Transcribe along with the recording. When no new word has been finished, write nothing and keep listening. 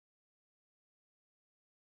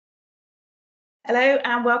Hello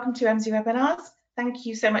and welcome to MZ Webinars. Thank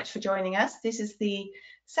you so much for joining us. This is the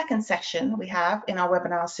second session we have in our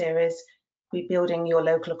webinar series, Rebuilding Your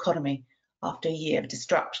Local Economy After a Year of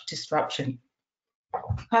Disruption.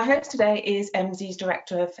 Our host today is MZ's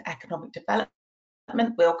Director of Economic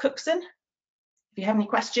Development, Will Cookson. If you have any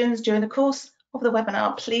questions during the course of the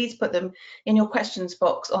webinar, please put them in your questions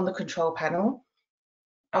box on the control panel,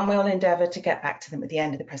 and we'll endeavour to get back to them at the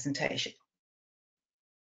end of the presentation.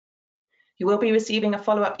 You will be receiving a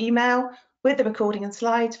follow-up email with the recording and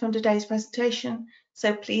slides from today's presentation,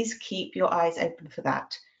 so please keep your eyes open for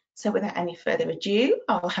that. So without any further ado,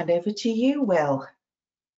 I'll hand over to you, Will.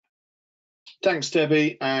 Thanks,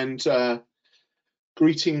 Debbie, and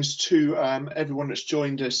greetings to everyone that's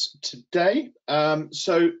joined us today.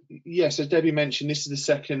 So yes, as Debbie mentioned, this is the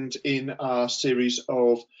second in our series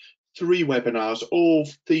of 3 webinars, all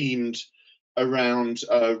themed around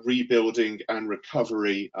rebuilding and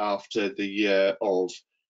recovery after the year of,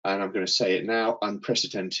 and I'm going to say it now,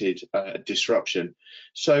 unprecedented disruption.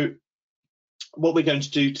 So what we're going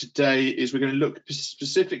to do today is we're going to look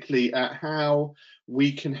specifically at how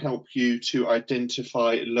we can help you to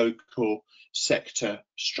identify local sector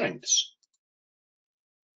strengths.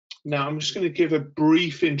 Now, I'm just going to give a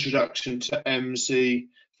brief introduction to MZ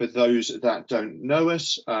for those that don't know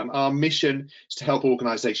us. Our mission is to help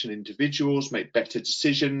organisations and individuals make better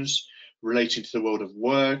decisions relating to the world of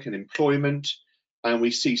work and employment, and we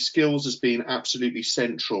see skills as being absolutely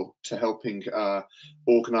central to helping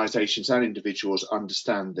organisations and individuals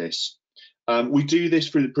understand this. We do this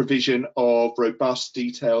through the provision of robust,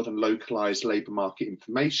 detailed and localised labour market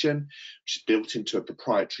information, which is built into a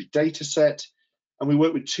proprietary data set. And we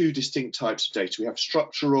work with 2 distinct types of data. We have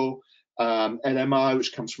structural LMI,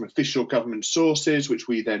 which comes from official government sources, which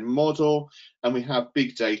we then model, and we have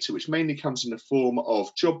big data, which mainly comes in the form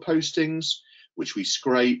of job postings, which we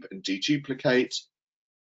scrape and deduplicate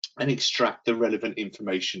and extract the relevant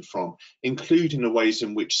information from, including the ways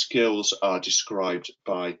in which skills are described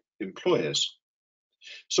by employers.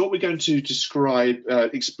 So what we're going to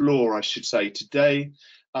explore, I should say, today,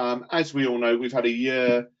 as we all know, we've had a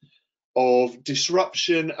year of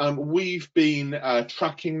disruption. We've been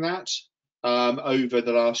tracking that over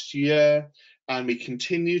the last year, and we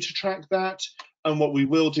continue to track that. And what we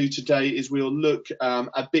will do today is we'll look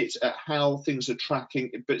a bit at how things are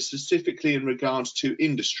tracking, but specifically in regards to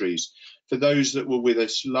industries. For those that were with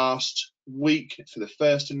us last week, for the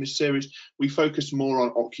first in this series, we focused more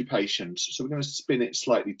on occupations. So we're going to spin it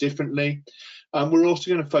slightly differently. We're also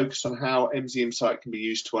going to focus on how MZ Insight can be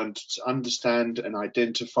used to understand and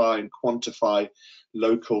identify and quantify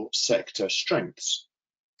local sector strengths.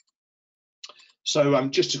 So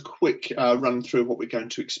just a quick run through of what we're going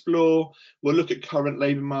to explore. We'll look at current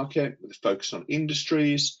labour market with a focus on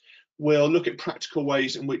industries. We'll look at practical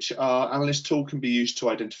ways in which our analyst tool can be used to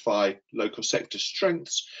identify local sector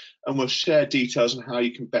strengths, and we'll share details on how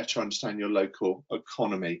you can better understand your local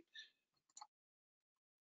economy.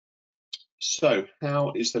 So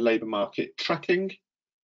how is the labour market tracking?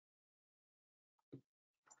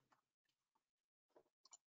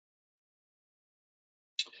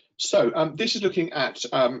 So this is looking at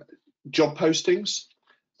job postings,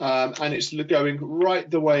 and it's going right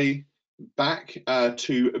the way back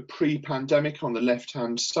to pre-pandemic on the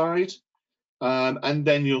left-hand side, and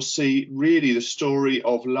then you'll see really the story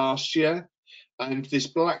of last year, and this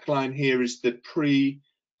black line here is the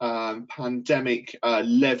pre-pandemic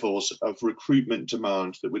levels of recruitment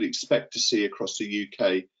demand that we'd expect to see across the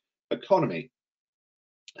UK economy.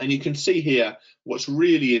 And you can see here what's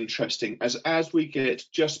really interesting as we get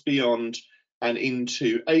just beyond and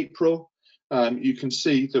into April, you can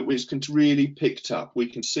see that it's really picked up. We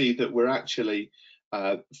can see that we're actually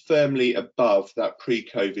firmly above that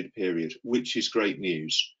pre-COVID period, which is great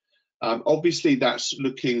news. Obviously, that's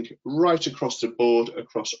looking right across the board,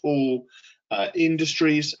 across all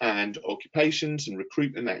industries and occupations and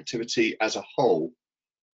recruitment activity as a whole.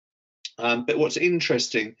 But what's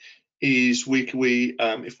interesting is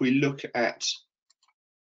if we look at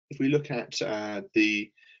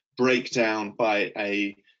the breakdown by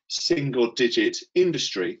a single-digit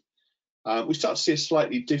industry, we start to see a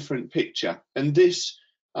slightly different picture. And this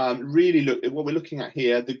really what we're looking at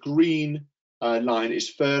here. The green line is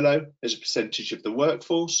furlough as a percentage of the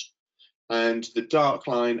workforce, and the dark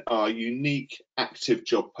line are unique active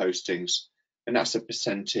job postings, and that's a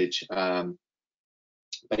percentage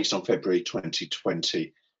based on February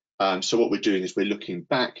 2020. So what we're doing is we're looking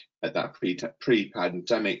back at that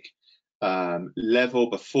pre-pandemic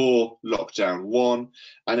level before lockdown 1,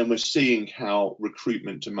 and then we're seeing how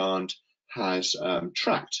recruitment demand has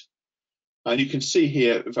tracked. And you can see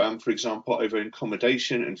here, for example, over in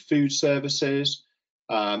accommodation and food services,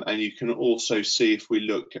 and you can also see if we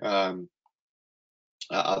look at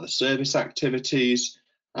other service activities,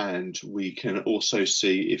 and we can also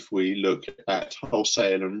see if we look at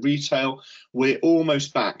wholesale and retail, we're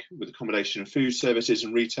almost back with accommodation and food services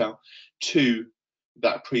and retail to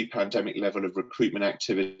that pre-pandemic level of recruitment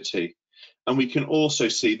activity. And we can also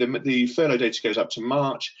see the furlough data goes up to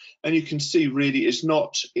March, and you can see really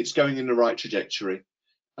it's going in the right trajectory.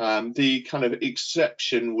 The kind of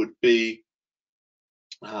exception would be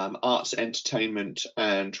arts, entertainment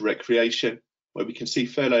and recreation, where we can see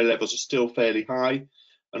furlough levels are still fairly high.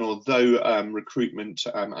 And although recruitment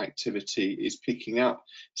activity is picking up,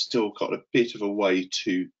 still got a bit of a way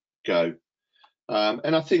to go.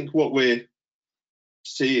 And I think what we're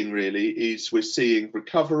seeing really is we're seeing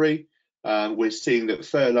recovery. We're seeing that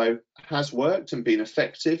furlough has worked and been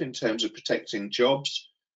effective in terms of protecting jobs.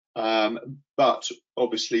 But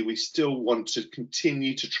obviously we still want to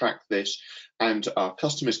continue to track this, and our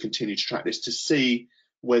customers continue to track this to see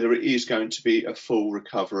whether it is going to be a full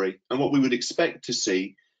recovery. And what we would expect to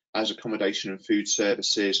see as accommodation and food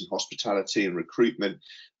services and hospitality and recruitment,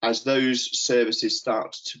 as those services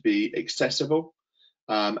start to be accessible,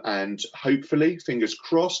 and hopefully, fingers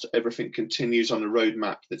crossed, everything continues on the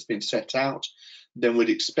roadmap that's been set out, then we'd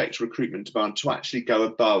expect recruitment demand to actually go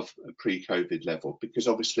above a pre-COVID level, because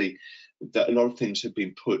obviously a lot of things have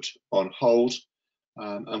been put on hold,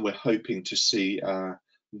 and we're hoping to see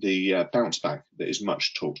the bounce back that is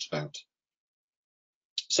much talked about.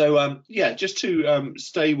 So yeah, just to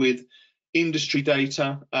stay with industry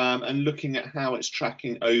data and looking at how it's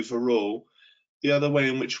tracking overall, the other way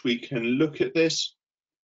in which we can look at this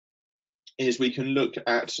is we can look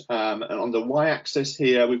at, on the y-axis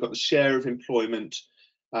here, we've got the share of employment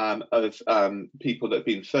of people that have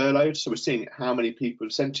been furloughed. So we're seeing how many people,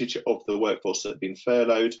 percentage of the workforce that have been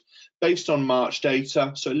furloughed based on March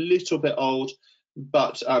data. So a little bit old,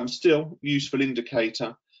 but still useful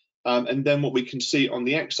indicator. And then what we can see on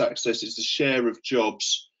the x-axis is the share of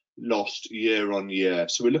jobs lost year on year.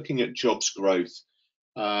 So we're looking at jobs growth.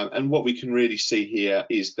 And what we can really see here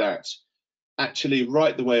is that actually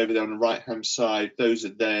right the way over there on the right hand side, those are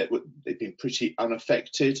there, they've been pretty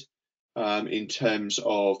unaffected in terms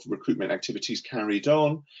of recruitment activities carried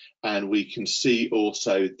on. And we can see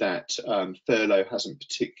also that furlough hasn't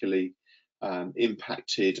particularly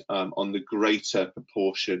impacted on the greater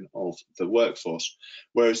proportion of the workforce.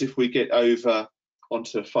 Whereas if we get over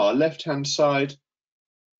onto the far left hand side,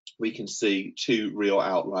 we can see two real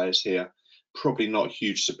outliers here. Probably not a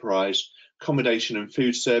huge surprise. Accommodation and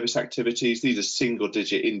food service activities, these are single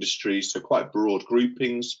digit industries, so quite broad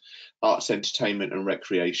groupings, arts, entertainment and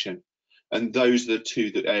recreation. And those are the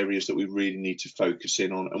two areas that we really need to focus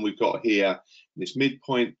in on. And we've got here this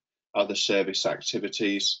midpoint, other service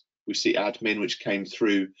activities. We see admin, which came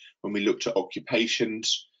through when we looked at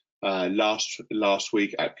occupations last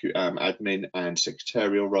week, admin and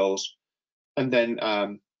secretarial roles. And then,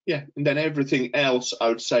 yeah, and then everything else I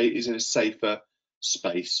would say is in a safer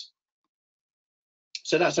space.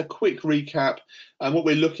 So that's a quick recap. And what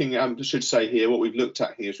we're looking at, I should say here, what we've looked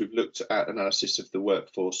at here is we've looked at analysis of the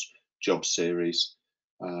workforce job series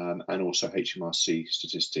and also HMRC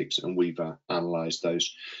statistics, and we've analysed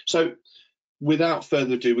those. So without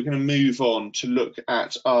further ado, we're going to move on to look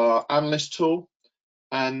at our analyst tool,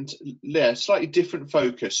 and yeah, slightly different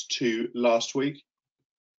focus to last week.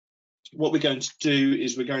 What we're going to do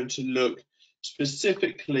is we're going to look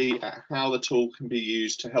specifically at how the tool can be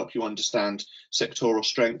used to help you understand sectoral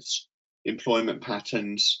strengths, employment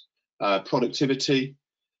patterns, productivity.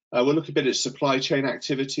 We'll look a bit at supply chain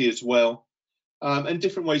activity as well, and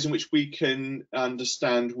different ways in which we can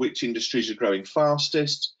understand which industries are growing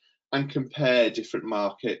fastest and compare different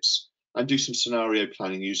markets and do some scenario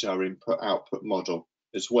planning using our input-output model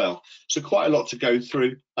as well. So quite a lot to go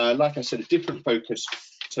through. Like I said, a different focus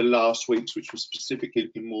to last week's, which was specifically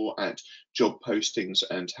looking more at job postings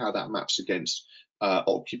and how that maps against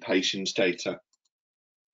occupations data.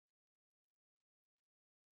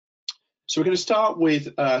 So we're going to start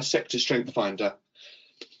with Sector Strength Finder.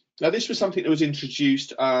 Now, this was something that was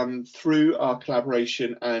introduced through our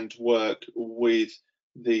collaboration and work with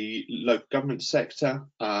the local government sector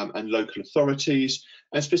and local authorities,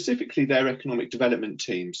 and specifically their economic development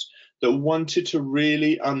teams that wanted to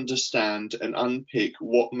really understand and unpick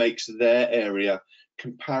what makes their area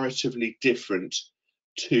comparatively different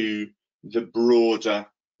to the broader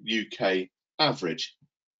UK average.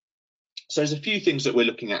 So there's a few things that we're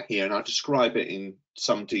looking at here, and I'll describe it in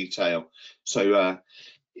some detail. So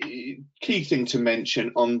key thing to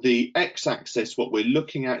mention, on the x-axis, what we're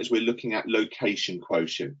looking at is we're looking at location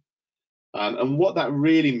quotient. And what that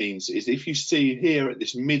really means is, if you see here at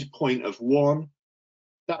this midpoint of 1,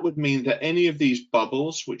 that would mean that any of these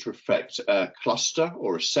bubbles which reflect a cluster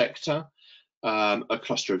or a sector, a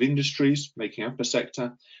cluster of industries making up a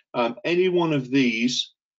sector, any one of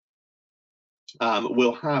these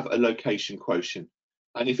will have a location quotient.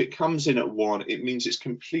 And if it comes in at 1, it means it's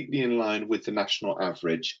completely in line with the national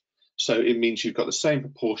average. So it means you've got the same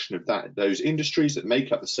proportion of those industries that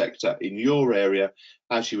make up the sector in your area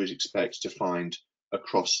as you would expect to find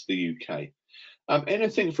across the UK.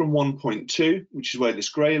 Anything from 1.2, which is where this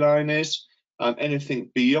grey line is, anything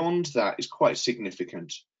beyond that is quite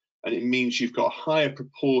significant. And it means you've got a higher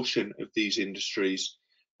proportion of these industries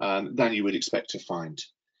than you would expect to find.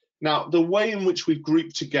 Now, the way in which we've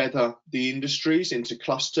grouped together the industries into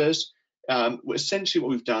clusters, essentially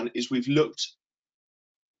what we've done is we've looked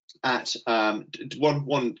at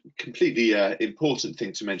one completely important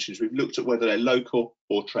thing to mention is we've looked at whether they're local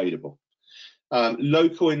or tradable.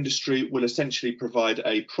 Local industry will essentially provide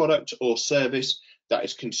a product or service that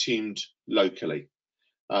is consumed locally.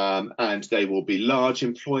 And they will be large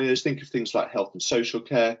employers. Think of things like health and social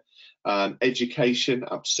care, education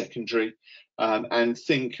up to secondary, and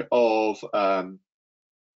think of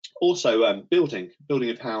also building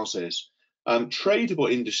of houses.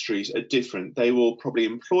 Tradable industries are different. They will probably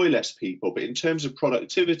employ less people, but in terms of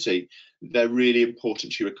productivity, they're really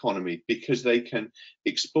important to your economy because they can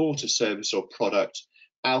export a service or product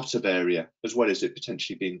out of area as well as it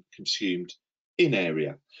potentially being consumed in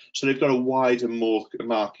area. So they've got a wider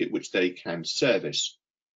market which they can service.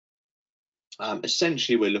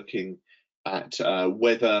 Essentially, we're looking at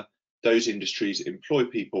whether those industries employ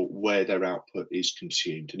people where their output is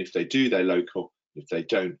consumed. And if they do, they're local. If they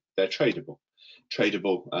don't, they're tradable.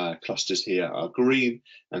 Tradable clusters here are green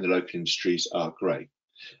and the local industries are grey.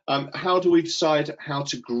 How do we decide how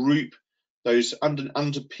to group those?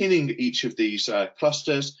 Underpinning each of these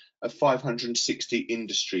clusters are 560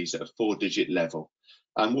 industries at a 4-digit level.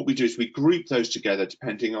 And what we do is we group those together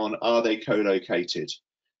depending on, are they co-located?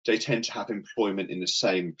 They tend to have employment in the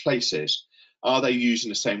same places. Are they using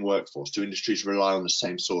the same workforce? Do industries rely on the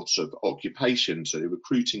same sorts of occupations? So they're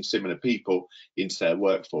recruiting similar people into their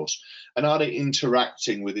workforce. And are they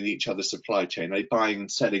interacting within each other's supply chain? Are they buying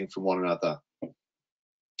and selling from one another?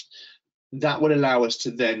 That would allow us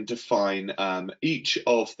to then define each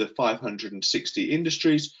of the 560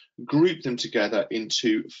 industries, group them together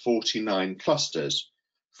into 49 clusters,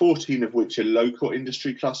 14 of which are local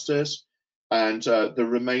industry clusters, and the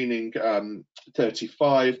remaining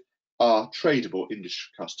 35 are tradable industry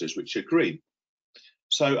clusters, which are green.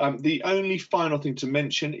 So the only final thing to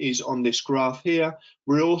mention is on this graph here,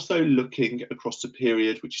 we're also looking across the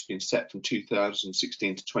period which has been set from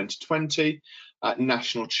 2016 to 2020 at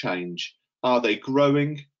national change. Are they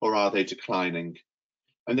growing or are they declining?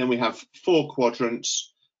 And then we have 4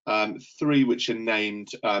 quadrants, 3 which are named,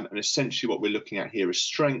 and essentially what we're looking at here is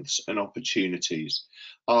strengths and opportunities.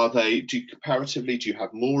 Are they, comparatively, do you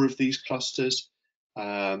have more of these clusters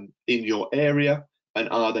in your area, and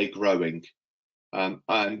are they growing?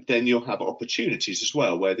 And then you'll have opportunities as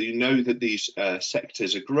well, whether you know that these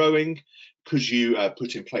sectors are growing, could you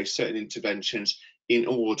put in place certain interventions in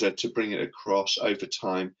order to bring it across over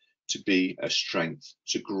time to be a strength,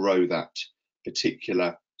 to grow that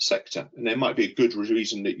particular sector. And there might be a good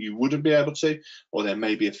reason that you wouldn't be able to, or there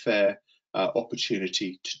may be a fair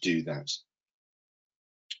opportunity to do that.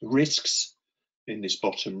 Risks in this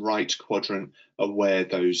bottom right quadrant are where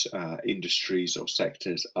those industries or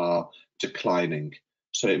sectors are declining.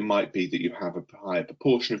 So it might be that you have a higher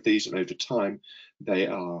proportion of these and over time they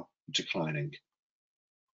are declining.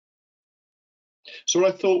 So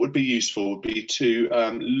what I thought would be useful would be to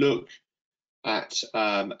look at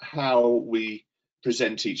how we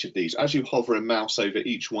present each of these. As you hover a mouse over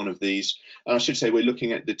each one of these, and I should say we're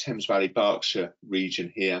looking at the Thames Valley Berkshire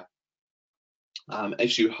region here.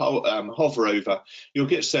 As you hover over, you'll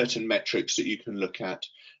get certain metrics that you can look at.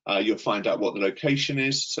 You'll find out what the location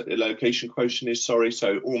is, so the location quotient is, sorry,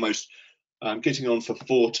 so almost getting on for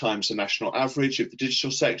 4 times the national average of the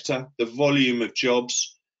digital sector, the volume of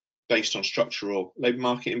jobs based on structural labour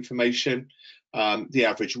market information, the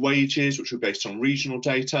average wages, which are based on regional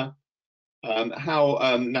data,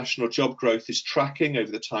 how national job growth is tracking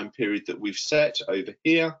over the time period that we've set over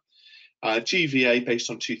here, GVA based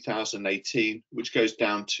on 2018, which goes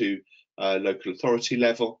down to local authority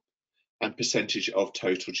level, and percentage of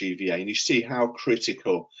total GVA. And you see how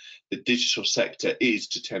critical the digital sector is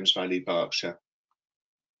to Thames Valley Berkshire.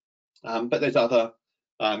 But there's other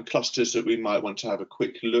clusters that we might want to have a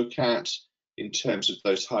quick look at in terms of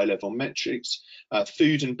those high level metrics.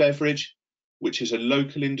 Food and beverage, which is a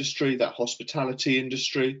local industry, that hospitality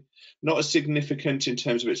industry, Not as significant in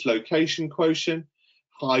terms of its location quotient,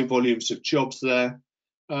 high volumes of jobs there,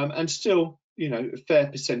 and still, you know, a fair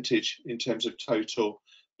percentage in terms of total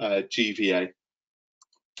GVA.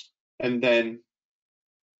 And then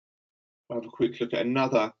we'll have a quick look at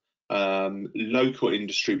another local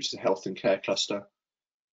industry, which is the health and care cluster.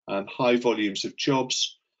 High volumes of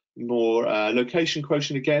jobs, more location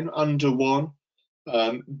quotient again, under 1,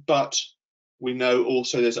 but we know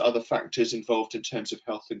also there's other factors involved in terms of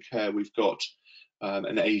health and care. We've got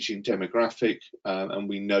an aging demographic, and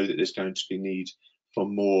we know that there's going to be need for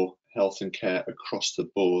more health and care across the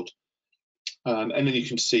board. And then you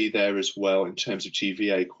can see there as well, in terms of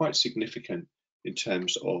GVA, quite significant in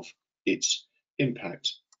terms of its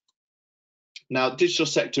impact. Now, digital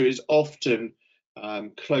sector is often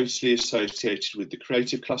closely associated with the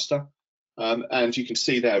creative cluster. And you can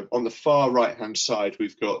see there on the far right-hand side,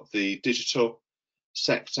 we've got the digital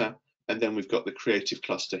sector, and then we've got the creative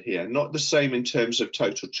cluster here. Not the same in terms of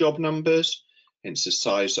total job numbers, hence the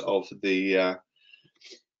size of the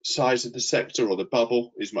sector, or the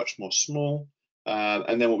bubble is much more small.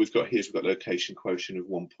 And then what we've got here is we've got location quotient of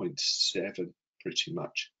 1.7 pretty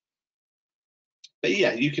much. But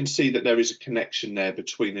yeah, you can see that there is a connection there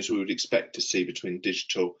between, as we would expect to see, between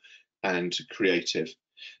digital and creative.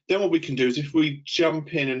 Then what we can do is, if we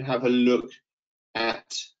jump in and have a look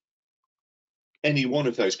at any one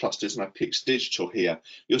of those clusters, and I picked digital here,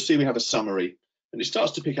 you'll see we have a summary, and it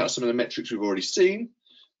starts to pick out some of the metrics we've already seen.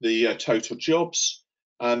 The total jobs,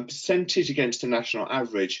 percentage against the national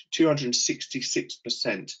average,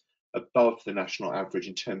 266% above the national average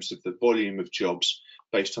in terms of the volume of jobs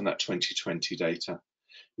based on that 2020 data.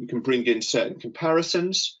 We can bring in certain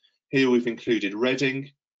comparisons. Here we've included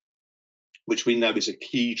Reading, which we know is a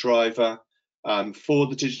key driver for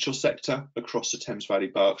the digital sector across the Thames Valley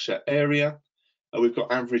Berkshire area. We've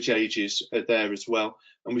got average ages there as well,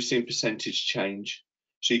 and we've seen percentage change.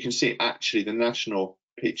 So you can see actually the national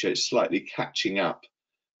picture is slightly catching up,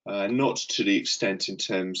 not to the extent in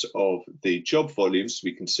terms of the job volumes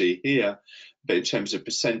we can see here, but in terms of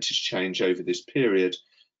percentage change over this period,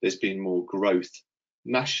 there's been more growth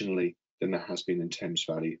nationally than there has been in Thames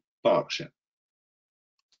Valley Berkshire.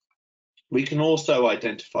 We can also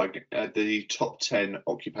identify the top 10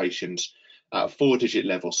 occupations at a 4-digit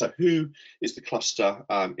level. So who is the cluster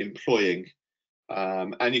employing?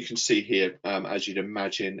 And you can see here, as you'd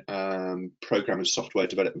imagine, program and software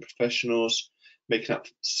development professionals, making up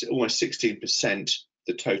almost 16%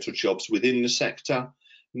 the total jobs within the sector,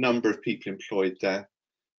 number of people employed there.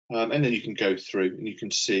 And then you can go through and you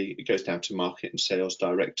can see it goes down to market and sales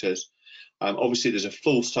directors. Obviously, there's a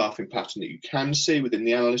full staffing pattern that you can see within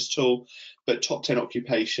the analyst tool, but top 10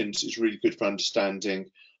 occupations is really good for understanding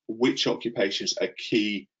which occupations are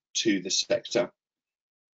key to the sector.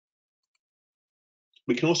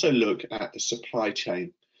 We can also look at the supply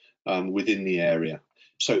chain within the area.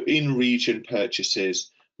 So in-region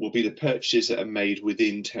purchases will be the purchases that are made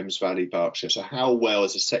within Thames Valley Berkshire. So how well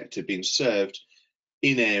is a sector being served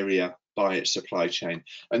in area by its supply chain?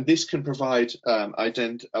 And this can provide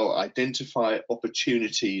identify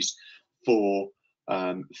opportunities for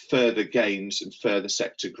further gains and further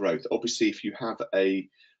sector growth. Obviously, if you have a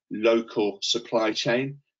local supply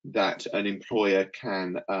chain that an employer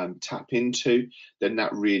can tap into, then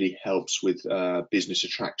that really helps with business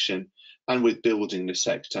attraction and with building the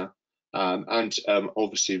sector, and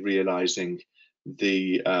obviously realizing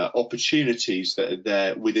the opportunities that are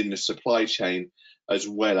there within the supply chain, as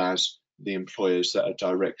well as the employers that are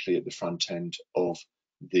directly at the front end of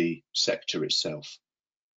the sector itself.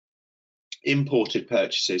 Imported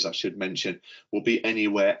purchases, I should mention, will be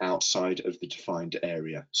anywhere outside of the defined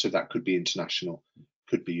area. So that could be international,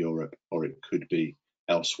 could be Europe, or it could be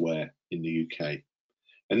elsewhere in the UK.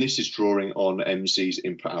 And this is drawing on MZ's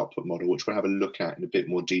input-output model, which we'll have a look at in a bit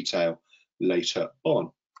more detail later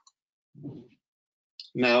on.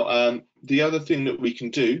 Now, the other thing that we can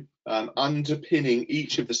do, underpinning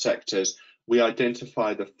each of the sectors, we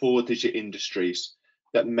identify the 4-digit industries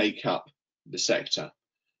that make up the sector.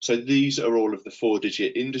 So these are all of the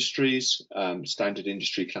 4-digit industries, standard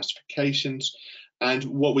industry classifications. And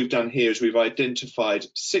what we've done here is we've identified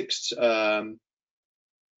six of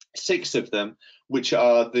them, which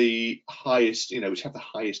are the highest, which have the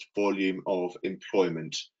highest volume of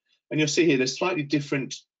employment. And you'll see here there's slightly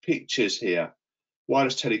different pictures here.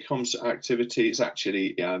 Wireless telecoms activity is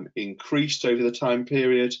actually increased over the time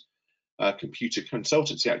period. Computer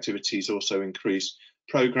consultancy activities also increased.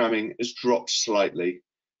 Programming has dropped slightly.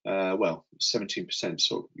 Well, 17%,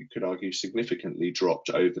 so you could argue significantly dropped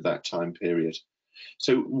over that time period.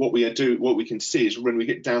 So what we can see is when we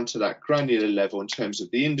get down to that granular level in terms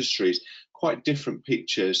of the industries, quite different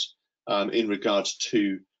pictures in regards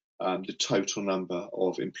to the total number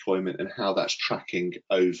of employment and how that's tracking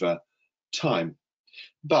over time.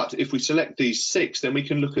 But if we select these 6, then we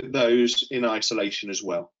can look at those in isolation as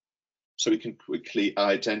well. So we can quickly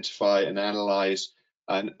identify and analyse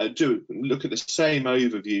and look at the same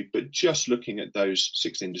overview, but just looking at those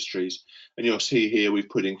 6 industries. And you'll see here we've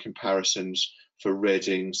put in comparisons for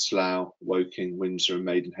Reading, Slough, Woking, Windsor and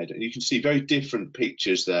Maidenhead. And you can see very different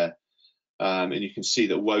pictures there. And you can see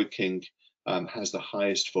that Woking has the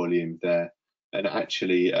highest volume there. And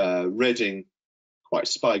actually Reading, quite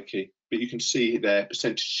spiky, but you can see their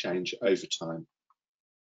percentage change over time.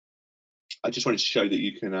 I just wanted to show that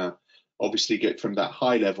you can obviously get from that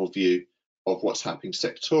high level view of what's happening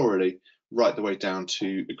sectorally right the way down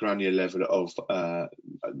to the granular level of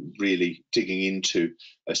really digging into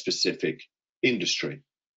a specific industry.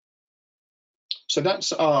 So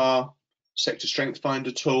that's our sector strength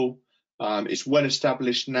finder tool. It's well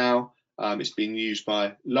established now. It's being used by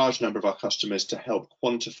a large number of our customers to help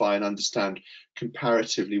quantify and understand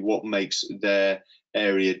comparatively what makes their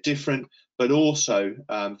area different, but also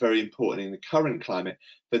very important in the current climate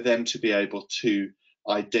for them to be able to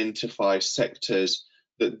identify sectors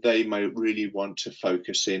that they may really want to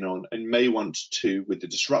focus in on and may want to, with the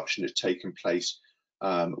disruption that's taken place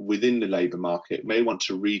within the labour market, may want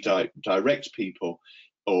to redirect people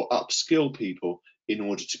or upskill people in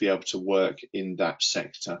order to be able to work in that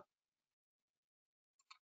sector.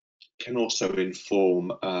 Can also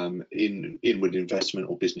inform inward investment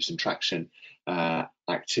or business interaction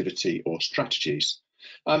activity or strategies.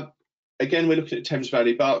 Again, we're looking at Thames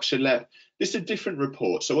Valley Berkshire. This is a different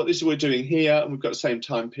report. So what this is we're doing here, and we've got the same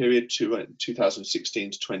time period to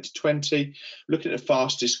 2016 to 2020, looking at the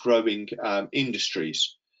fastest growing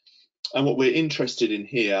industries. And what we're interested in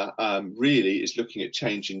here really is looking at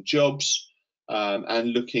changing jobs and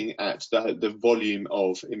looking at the volume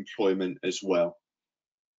of employment as well.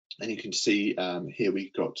 And you can see here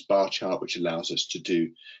we've got bar chart, which allows us to do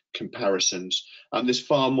comparisons. There's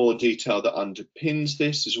far more detail that underpins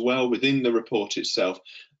this as well within the report itself,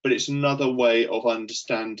 but it's another way of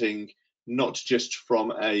understanding not just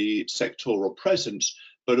from a sectoral presence,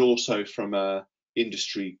 but also from a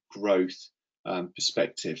industry growth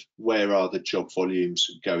perspective. Where are the job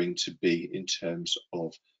volumes going to be in terms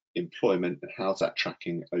of employment, and how's that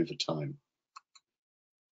tracking over time?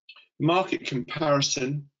 Market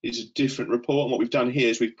comparison is a different report, and what we've done here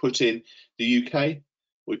is we've put in the UK,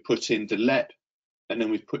 we've put in the LEP, and then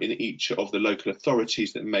we've put in each of the local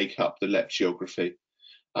authorities that make up the LEP geography.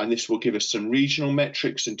 And this will give us some regional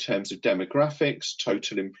metrics in terms of demographics,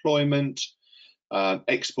 total employment,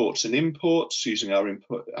 exports and imports using our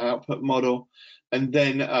input-output model. And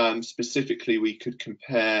then specifically we could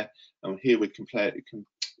compare, and here we're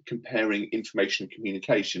comparing information and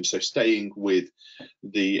communication, so staying with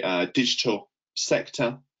the digital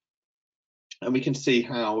sector, and we can see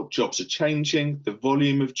how jobs are changing, the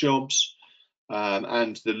volume of jobs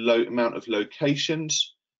and the amount of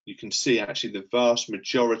locations. You can see actually the vast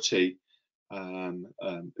majority,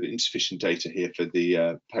 insufficient data here for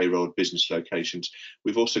the payroll business locations.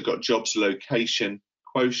 We've also got jobs location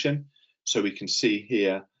quotient, so we can see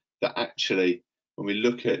here that actually when we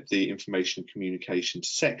look at the information communication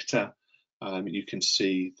sector, you can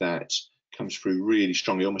see that comes through really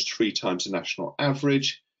strongly, almost 3 times the national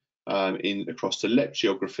average across the LEP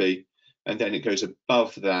geography, and then it goes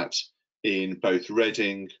above that in both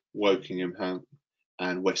Reading, Wokingham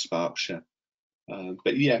and West Berkshire.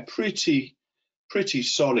 But yeah, pretty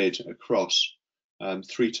solid across.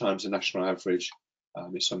 3 times the national average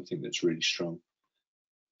is something that's really strong.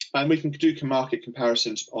 And we can do market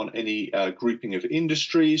comparisons on any grouping of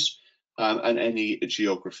industries and any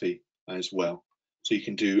geography as well. So you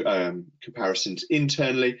can do comparisons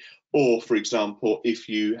internally, or for example, if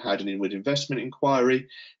you had an inward investment inquiry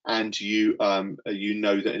and you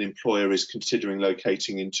know that an employer is considering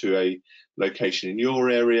locating into a location in your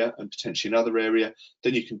area and potentially another area,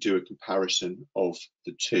 then you can do a comparison of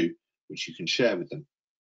the two, which you can share with them.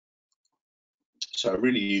 So a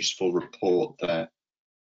really useful report there.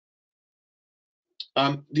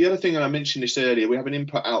 The other thing, and I mentioned this earlier, we have an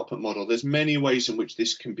input-output model. There's many ways in which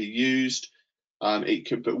this can be used.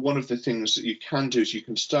 But one of the things that you can do is you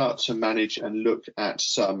can start to manage and look at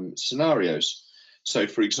some scenarios. So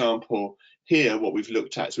for example, here what we've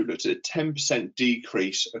looked at is we've looked at a 10%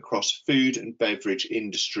 decrease across food and beverage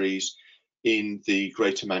industries in the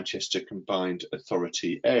Greater Manchester Combined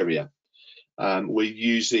Authority area. We're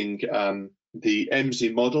using the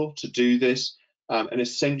EMSI model to do this. And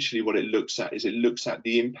essentially what it looks at is it looks at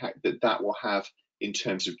the impact that that will have in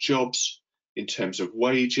terms of jobs, in terms of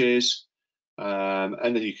wages,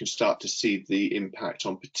 And then you can start to see the impact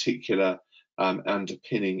on particular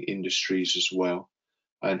underpinning industries as well,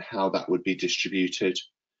 and how that would be distributed.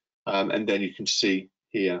 And then you can see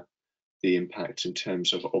here the impact in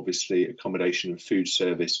terms of, obviously, accommodation and food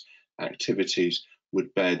service activities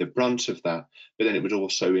would bear the brunt of that, but then it would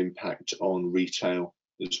also impact on retail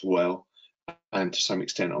as well, and to some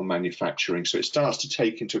extent on manufacturing. So it starts to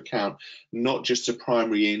take into account not just a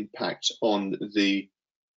primary impact on the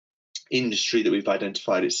industry that we've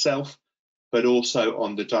identified itself, but also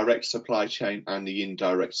on the direct supply chain and the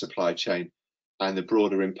indirect supply chain, and the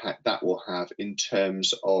broader impact that will have in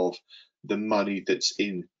terms of the money that's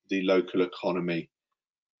in the local economy.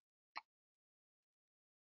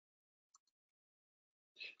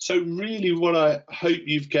 So really what I hope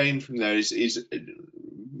you've gained from there is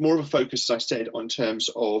more of a focus, as I said, on terms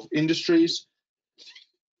of industries,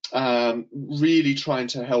 really trying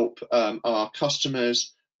to help our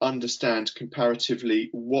customers understand comparatively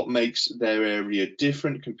what makes their area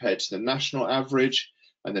different compared to the national average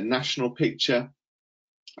and the national picture,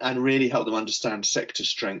 and really help them understand sector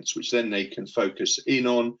strengths, which then they can focus in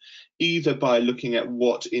on, either by looking at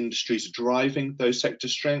what industries are driving those sector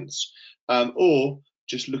strengths, or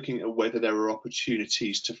just looking at whether there are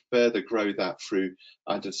opportunities to further grow that through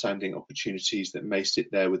understanding opportunities that may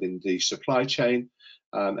sit there within the supply chain,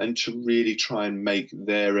 and to really try and make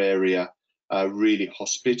their area really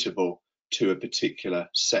hospitable to a particular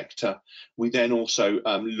sector. We then also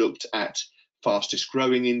looked at fastest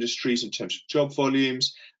growing industries in terms of job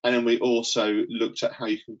volumes, and then we also looked at how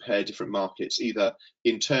you compare different markets, either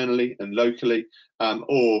internally and locally,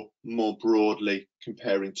 or more broadly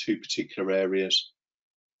comparing two particular areas.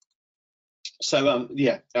 So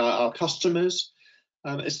yeah, our customers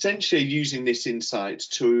essentially are using this insight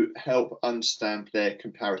to help understand their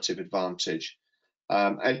comparative advantage,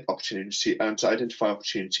 and to identify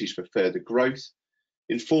opportunities for further growth,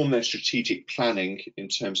 inform their strategic planning in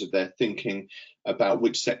terms of their thinking about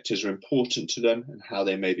which sectors are important to them and how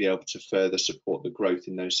they may be able to further support the growth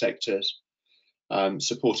in those sectors,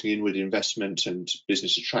 supporting inward investment and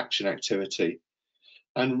business attraction activity,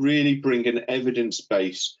 and really bring an evidence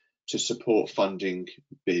base to support funding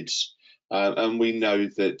bids. And we know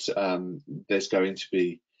that there's going to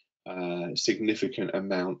be a significant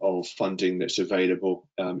amount of funding that's available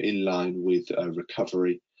in line with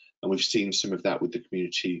recovery. And we've seen some of that with the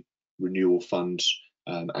Community Renewal Funds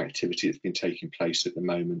activity that's been taking place at the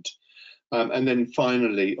moment. And then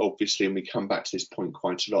finally, obviously, and we come back to this point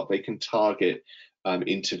quite a lot, they can target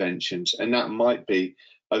interventions. And that might be,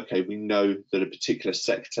 okay, we know that a particular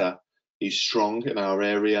sector is strong in our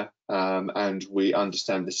area, and we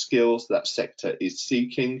understand the skills that sector is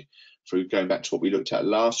seeking, through going back to what we looked at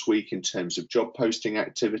last week in terms of job posting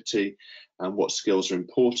activity and what skills are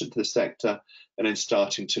important to the sector, and then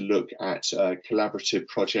starting to look at collaborative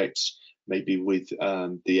projects, maybe with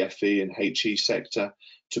the FE and HE sector,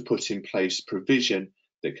 to put in place provision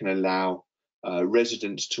that can allow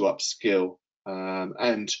residents to upskill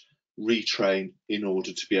and retrain in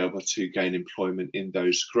order to be able to gain employment in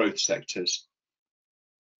those growth sectors.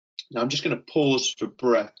 Now I'm just going to pause for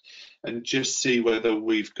breath and just see whether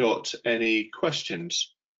we've got any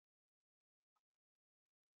questions.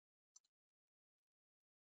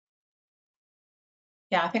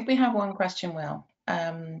 Yeah, I think we have one question, Will.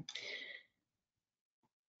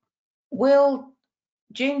 Will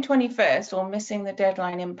June 21st or missing the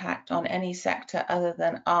deadline impact on any sector other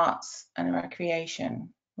than arts and recreation?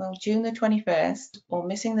 Will June the 21st or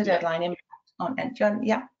missing the deadline impact on,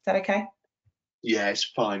 yeah, is that okay? Yeah, it's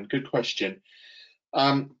fine. Good question.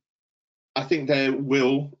 I think there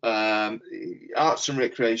will, arts and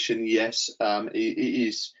recreation, yes, it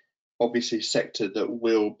is obviously a sector that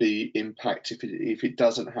will be impacted if it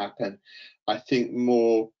doesn't happen. I think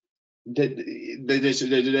more, there's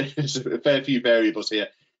a fair few variables here.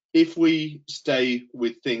 If we stay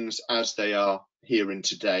with things as they are here and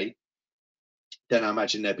today, then I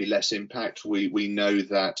imagine there'd be less impact. We know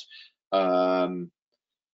that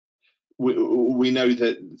we know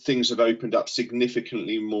that things have opened up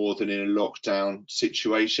significantly more than in a lockdown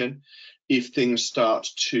situation. If things start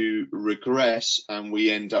to regress and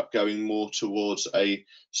we end up going more towards a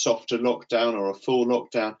softer lockdown or a full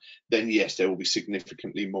lockdown, then yes, there will be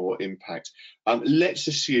significantly more impact. Let's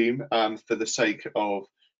assume, for the sake of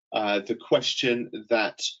the question,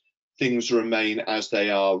 that things remain as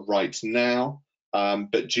they are right now,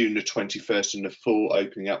 but June the 21st and the full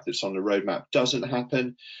opening up that's on the roadmap doesn't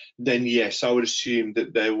happen, then yes, I would assume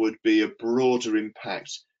that there would be a broader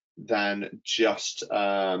impact than just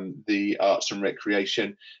the arts and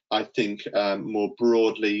recreation. I think more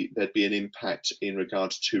broadly there'd be an impact in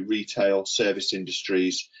regards to retail, service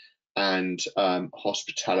industries, and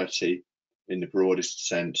hospitality in the broadest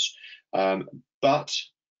sense. But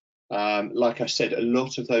like I said, a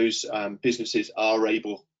lot of those businesses are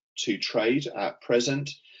able to trade at present,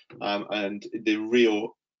 and the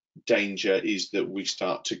real danger is that we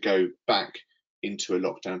start to go back into a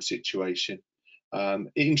lockdown situation.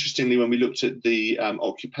 Interestingly, when we looked at the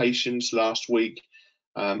occupations last week,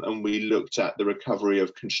 and we looked at the recovery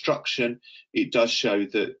of construction, it does show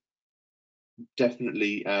that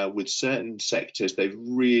definitely with certain sectors, they've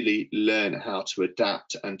really learned how to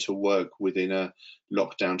adapt and to work within a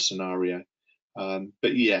lockdown scenario.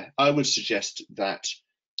 But yeah, I would suggest that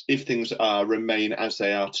if things remain as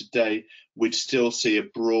they are today, we'd still see a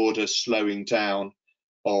broader slowing down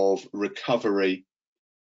of recovery.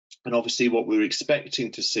 And obviously what we're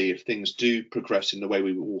expecting to see, if things do progress in the way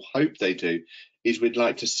we all hope they do, is we'd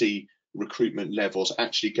like to see recruitment levels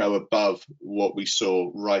actually go above what we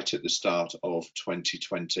saw right at the start of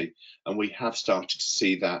 2020. And we have started to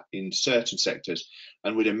see that in certain sectors.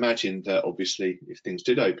 And we'd imagine that obviously if things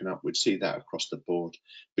did open up, we'd see that across the board,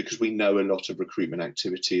 because we know a lot of recruitment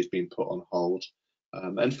activity has been put on hold,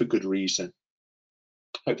 and for good reason.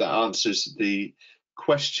 Hope that answers the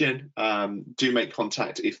question. Do make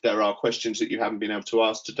contact if there are questions that you haven't been able to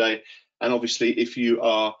ask today. And obviously if you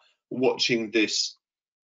are watching this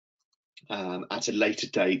at a later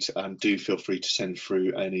date, do feel free to send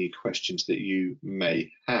through any questions that you may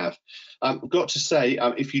have. I've got to say,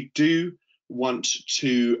 if you do want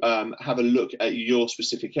to have a look at your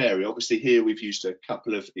specific area, obviously here we've used a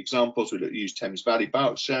couple of examples. We've used Thames Valley,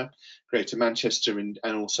 Berkshire, Greater Manchester, and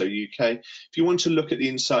also UK. If you want to look at the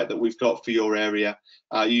insight that we've got for your area,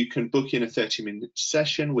 you can book in a 30-minute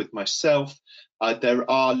session with myself. There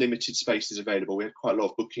are limited spaces available. We had quite a lot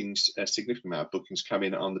of bookings, a significant amount of bookings come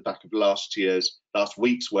in on the back of last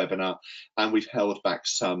week's webinar, and we've held back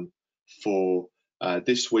some for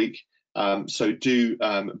this week. So do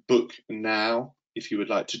book now if you would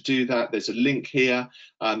like to do that. There's a link here,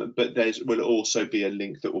 but there will also be a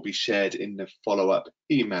link that will be shared in the follow-up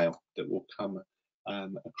email that will come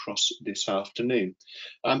across this afternoon.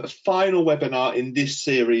 A final webinar in this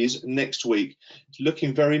series next week,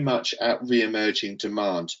 looking very much at re-emerging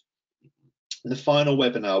demand. The final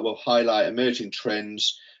webinar will highlight emerging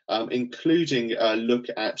trends, including a look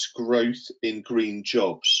at growth in green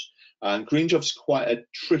jobs. Green jobs is quite a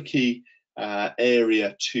tricky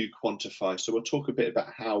area to quantify, so we'll talk a bit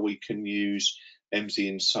about how we can use MZ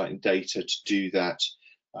Insight and data to do that.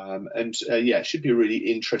 Yeah, it should be a really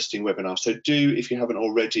interesting webinar. So do, if you haven't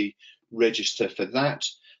already, register for that.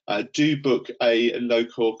 Do book a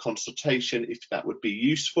local consultation if that would be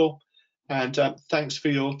useful. And thanks for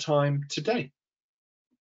your time today.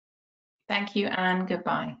 Thank you and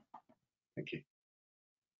goodbye. Thank you.